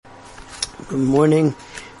Good morning.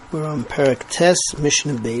 We're on Perek Tes,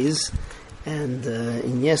 Mishnah Beis, and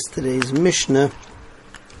in yesterday's Mishnah,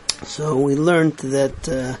 so we learned that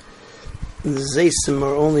the Zaysim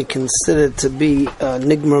are only considered to be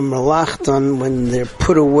Nigmar Malachton when they're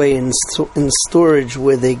put away in storage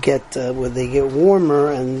where they get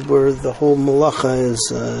warmer and where the whole malacha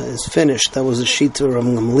is finished. That was a Shita of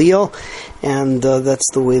Gamliel, and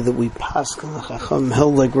that's the way that we paskin the Chacham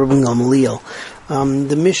held like Rabbi Gamliel.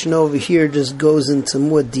 The Mishnah over here just goes into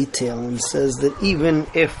more detail and says that even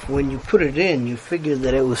if when you put it in, you figured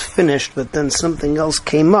that it was finished, but then something else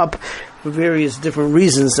came up for various different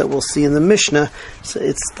reasons that we'll see in the Mishnah, so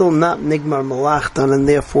it's still not Nigmar Malachtan, and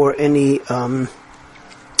therefore any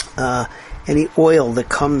oil that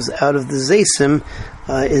comes out of the Zaysim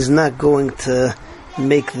is not going to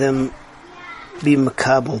make them be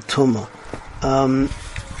Makabel Tumah.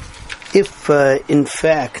 If in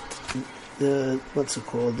fact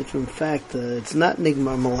it's not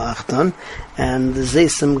Nigmar Malachtan, and the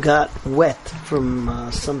Zaysim got wet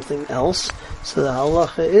from something else, so the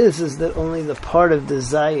halacha is that only the part of the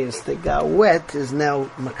Zayis that got wet is now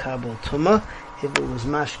Makabel Tumah. If it was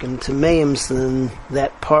Mashkim Tameim, so then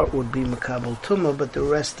that part would be Makabel Tumah, but the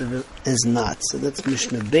rest of it is not. So that's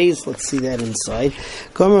Mishnah Beis. Let's see that inside.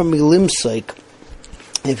 Gomer Milimsoik,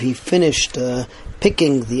 if he finished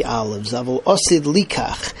picking the olives, Avol Osid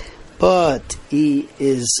Likach, but he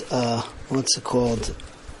is,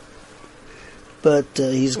 But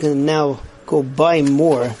he's going to now go buy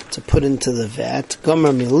more to put into the vat.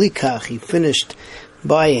 Gomer Milikach, he finished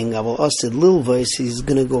buying. Avol Osid Lilvais, he's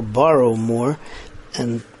going to go borrow more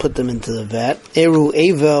and put them into the vat. Eru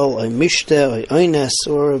Evel, or Mishte, or Oines,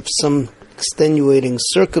 or if some extenuating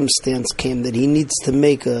circumstance came that he needs to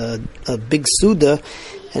make a big Suda,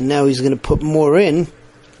 and now he's going to put more in.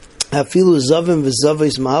 Afilu Zavim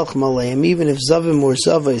v'Zavais Ma'alch Malayim, even if Zavim or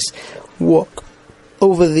Zavais walk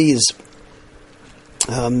over these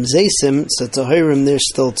Zaysim, so Tahirim, they're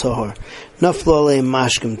still Tahar. Naflu Aleim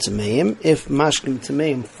Mashkim Tameim, if Mashkim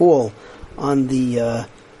Tameim fall on the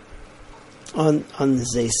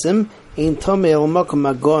Zaysim, Ein Tamei El Makam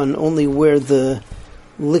Magon, only where the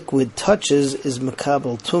liquid touches is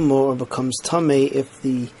Makabel Tumah, or becomes Tamei if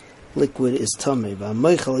the liquid is Tamei.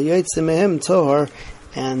 V'Ameichel Yaitze Mehem Tahar,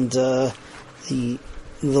 and the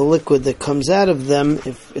liquid that comes out of them,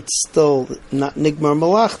 if it's still not Nigmar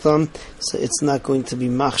Malachtan, so it's not going to be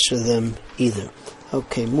machshir them either.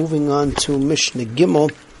 Okay, moving on to Mishnah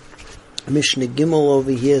Gimel. Mishnah Gimel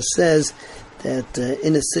over here says that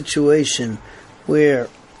in a situation where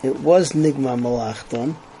it was Nigmar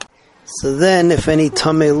Malachtan, so then if any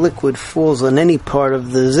Tamei liquid falls on any part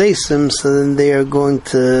of the Zaysim, so then they're going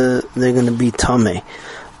to be Tamei.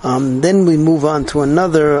 Then we move on to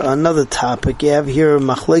another topic. You have here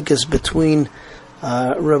machlekes between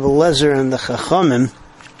Rebbe Lezer and the Chachamim.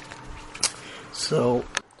 So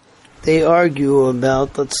they argue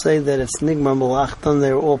about, let's say that it's Nigmar Malachtan,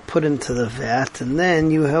 they're all put into the vat, and then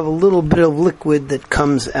you have a little bit of liquid that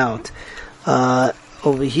comes out.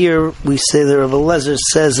 Over here, we say that Rebbe Lezer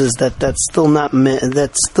says is that's still not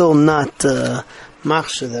machshir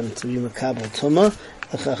them to be Makabel Tumah.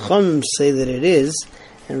 The Chachamim say that it is.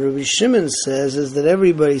 And Rabbi Shimon says is that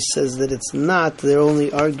everybody says that it's not. They're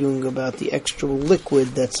only arguing about the extra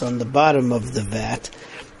liquid that's on the bottom of the vat.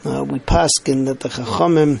 We paskin that the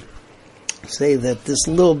Chachamim say that this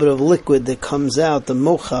little bit of liquid that comes out, the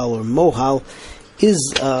mochal or mohal,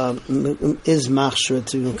 is machshir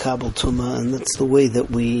to Makabel Tumah, and that's the way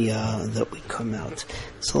that we come out.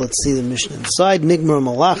 So let's see the Mishnah inside. Nigmar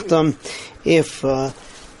Malachtam, if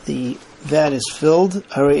the vat is filled,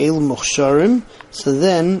 Arei El Muchsharim, so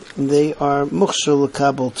then they are Muchshar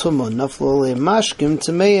L'Kabel Tumah, Naflo Le Mashkim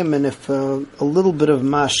Tameim, and if a little bit of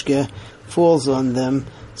mashke falls on them,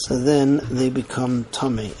 so then they become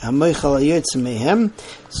Tamei. Hamoichal Ayotze Mehem,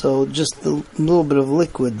 so just a little bit of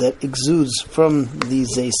liquid that exudes from the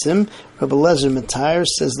Zaysim. Rabbi Lezer Matayr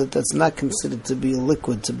says that that's not considered to be a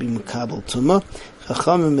liquid to be Makabel Tumah.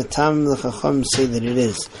 Chachamim Metamim, the Chachamim say that it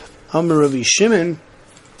is. Amar Rabbi Shimon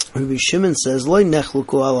says, "Lo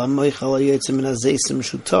nechluku ala moichal hayotzim min hazaysim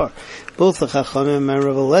shutar." Both the Chachamim and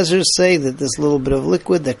Rabbi Lezer say that this little bit of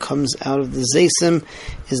liquid that comes out of the Zaysim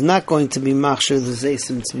is not going to be machshir the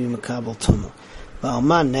Zaysim to be Makabel Tumah.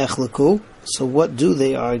 V'alman nechluku. So what do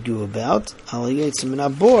they argue about? Ala hayotzim min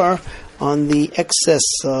abor, on the excess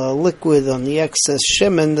liquid, on the excess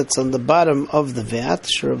shemen that's on the bottom of the vat.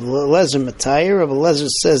 Rabbi Lezer Matayr. Rabbi Lezer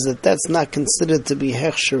says that that's not considered to be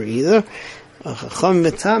hechsher either. Chachamim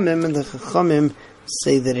Metamim, and the Chachamim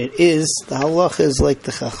say that it is. The halacha is like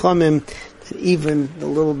the Chachamim, that even the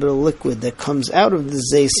little bit of liquid that comes out of the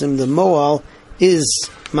Zaysim, the Moal, is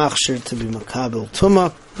machshir to be makabel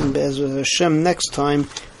tuma. And Be'ezras Hashem, next time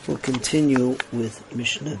we'll continue with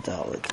Mishnah Dalet.